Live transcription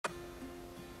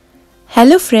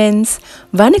Hello friends,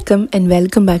 வணக்கம் and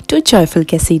welcome back to Joyful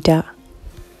Casita.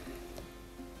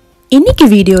 இன்னைக்கு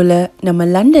வீடியோல நம்ம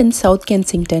லண்டன் சவுத்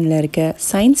கென்சிங்டன்ல இருக்க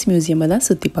சயின்ஸ் மியூசியமை தான்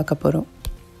சுத்தி பார்க்க போறோம்.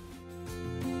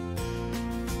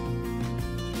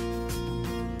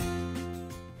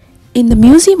 இந்த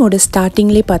மியூசியமோட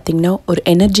ஸ்டார்டிங்லேயே பார்த்தீங்கன்னா ஒரு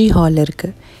எனர்ஜி ஹால்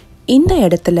இருக்கு. இந்த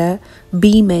இடத்துல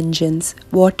beam engines,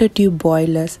 water tube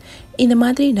boilers, இந்த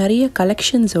மாதிரி நிறைய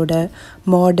கலெக்ஷன்ஸோட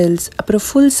மாடல்ஸ், அப்புறம்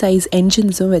ஃபுல் சைஸ்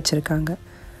என்ஜின்ஸும் வச்சுருக்காங்க.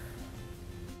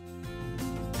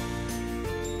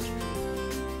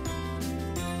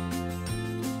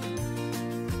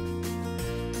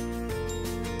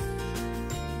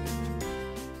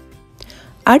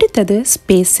 அடுத்தது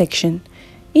ஸ்பேஸ் செக்ஷன்.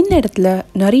 இந்த இடத்துல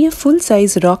நிறைய ஃபுல்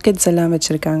சைஸ் ராக்கெட்ஸ் எல்லாம்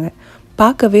வச்சுருக்காங்க.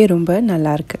 பார்க்கவே ரொம்ப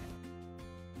நல்லாயிருக்கு.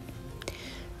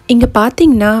 இங்கே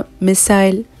பார்த்தீங்கன்னா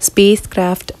மிசைல், ஸ்பேஸ்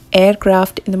கிராஃப்ட்,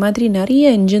 ஏர்கிராஃப்ட், இந்த மாதிரி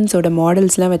நிறைய என்ஜின்ஸோட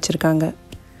மாடல்ஸ்லாம் வச்சுருக்காங்க.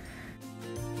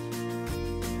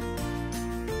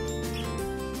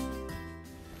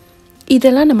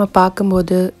 இதெல்லாம் நம்ம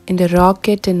பார்க்கும்போது இந்த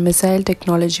ராக்கெட் அண்ட் மிசைல்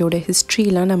டெக்னாலஜியோட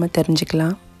ஹிஸ்ட்ரிலாம் நம்ம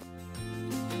தெரிஞ்சுக்கலாம்.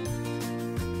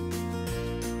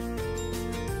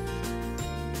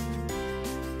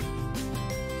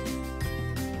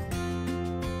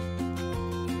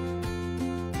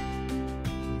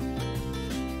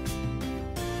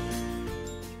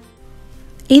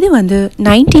 இது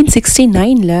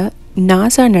 1969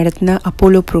 நாசா நடத்தின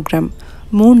அப்போலோ ப்ரோக்ராம்,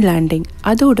 மூன் லேண்டிங்,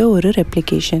 அதோட ஒரு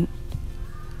ரெப்ளிகேஷன்.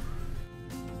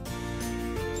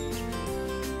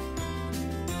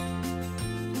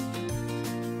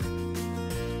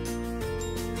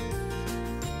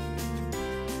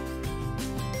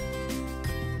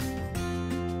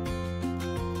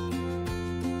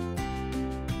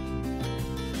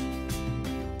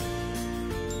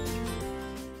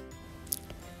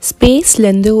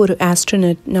 ஸ்பேஸ்லேருந்து ஒரு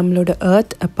ஆஸ்ட்ரோனட் நம்மளோட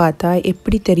எர்த் பார்த்தா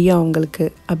எப்படி தெரியும் அவங்களுக்கு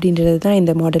அப்படின்றது தான்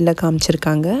இந்த மாடலில்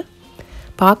காமிச்சிருக்காங்க.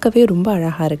 பார்க்கவே ரொம்ப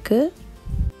அழகாக இருக்குது.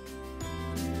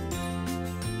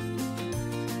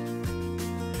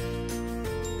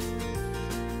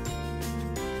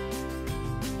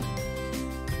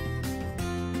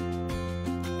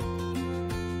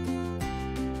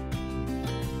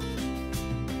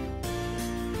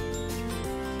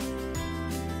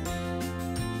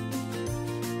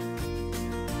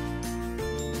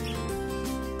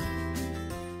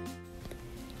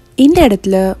 இந்த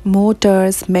இடத்துல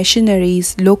மோட்டார்ஸ்,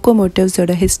 மெஷினரிஸ்,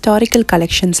 லோக்கோமோட்டிவ்ஸோட ஹிஸ்டாரிக்கல்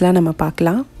கலெக்ஷன்ஸ்லாம் நம்ம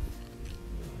பார்க்கலாம்.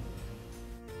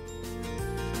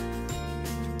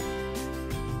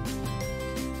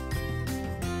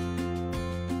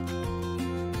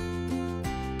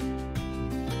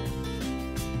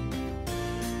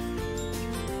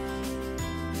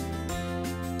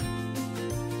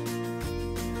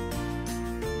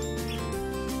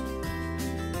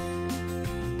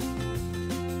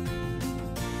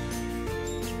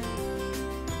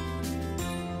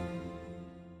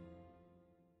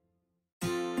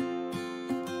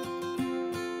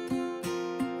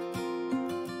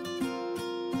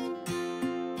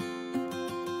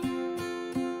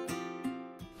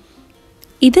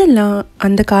 இதெல்லாம்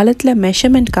அந்த காலத்தில்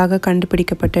மெஷர்மெண்ட்காக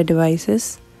கண்டுபிடிக்கப்பட்ட டிவைசஸ்.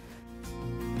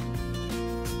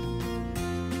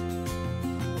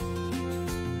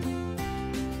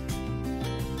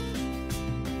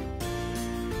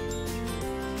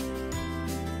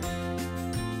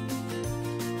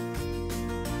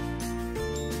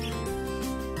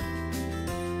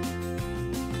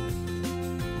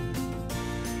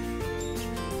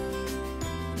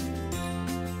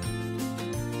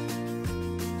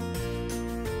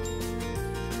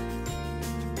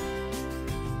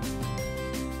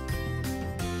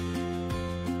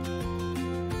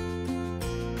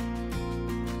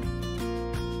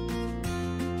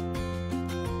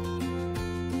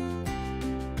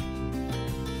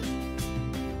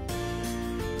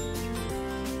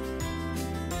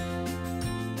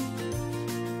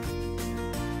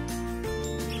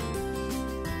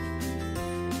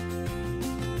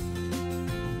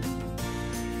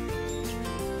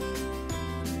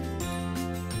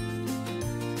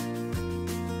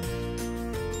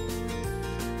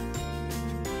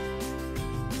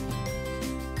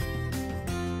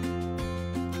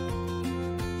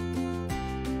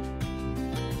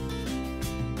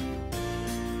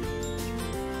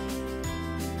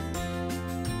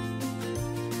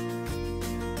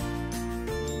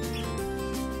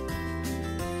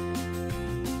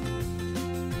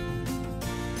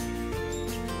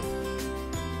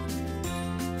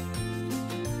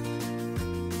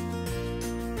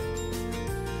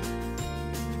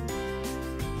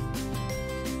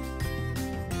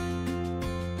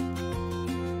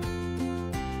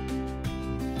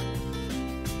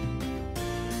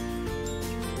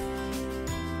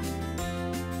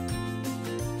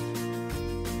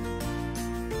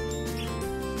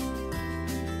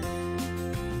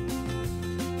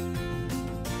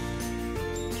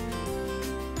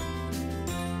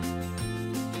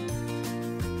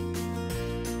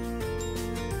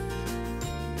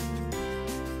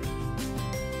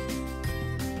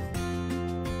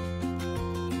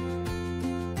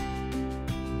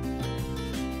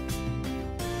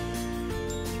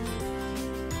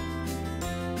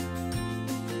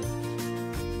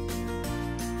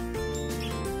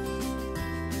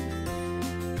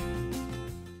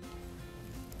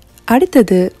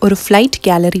 அடுத்தது ஒரு ஃப்ளைட்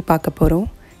கேலரி பார்க்க போகிறோம்.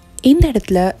 இந்த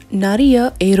இடத்துல நிறைய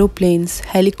ஏரோப்ளேன்ஸ்,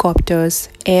 ஹெலிகாப்டர்ஸ்,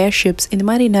 ஏர்ஷிப்ஸ் இந்த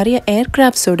மாதிரி நிறைய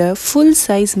ஏர்க்ராஃப்ட்ஸோட ஃபுல்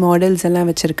சைஸ் மாடல்ஸ்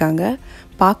எல்லாம் வச்சுருக்காங்க.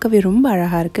 பார்க்கவே ரொம்ப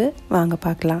அழகாக இருக்குது. வாங்க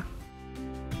பார்க்கலாம்.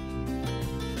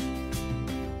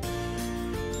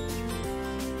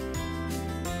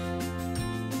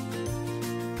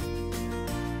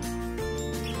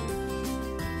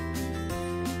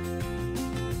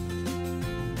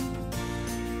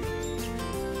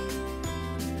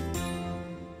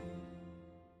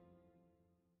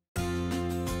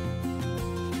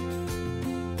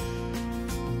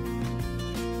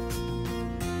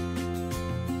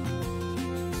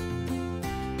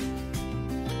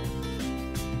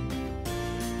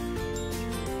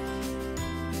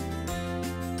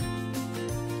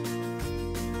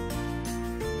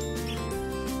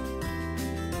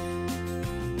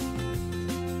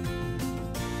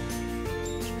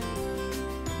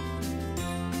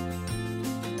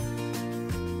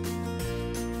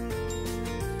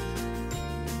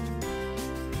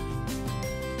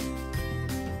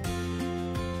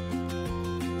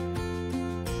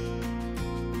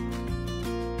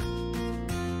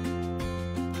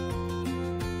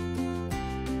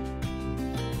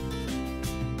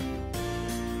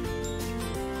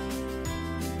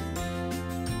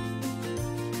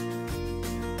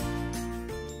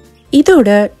 இதோட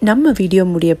நம்ம வீடியோ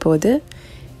முடிய போகுது.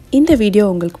 இந்த வீடியோ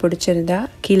உங்களுக்கு பிடிச்சிருந்தா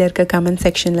கீழே இருக்க கமெண்ட்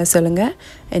செக்ஷனில் சொல்லுங்கள்.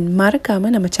 அண்ட்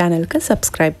மறக்காமல் நம்ம சேனலுக்கு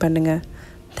சப்ஸ்கிரைப் பண்ணுங்கள்.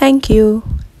 தேங்க்யூ.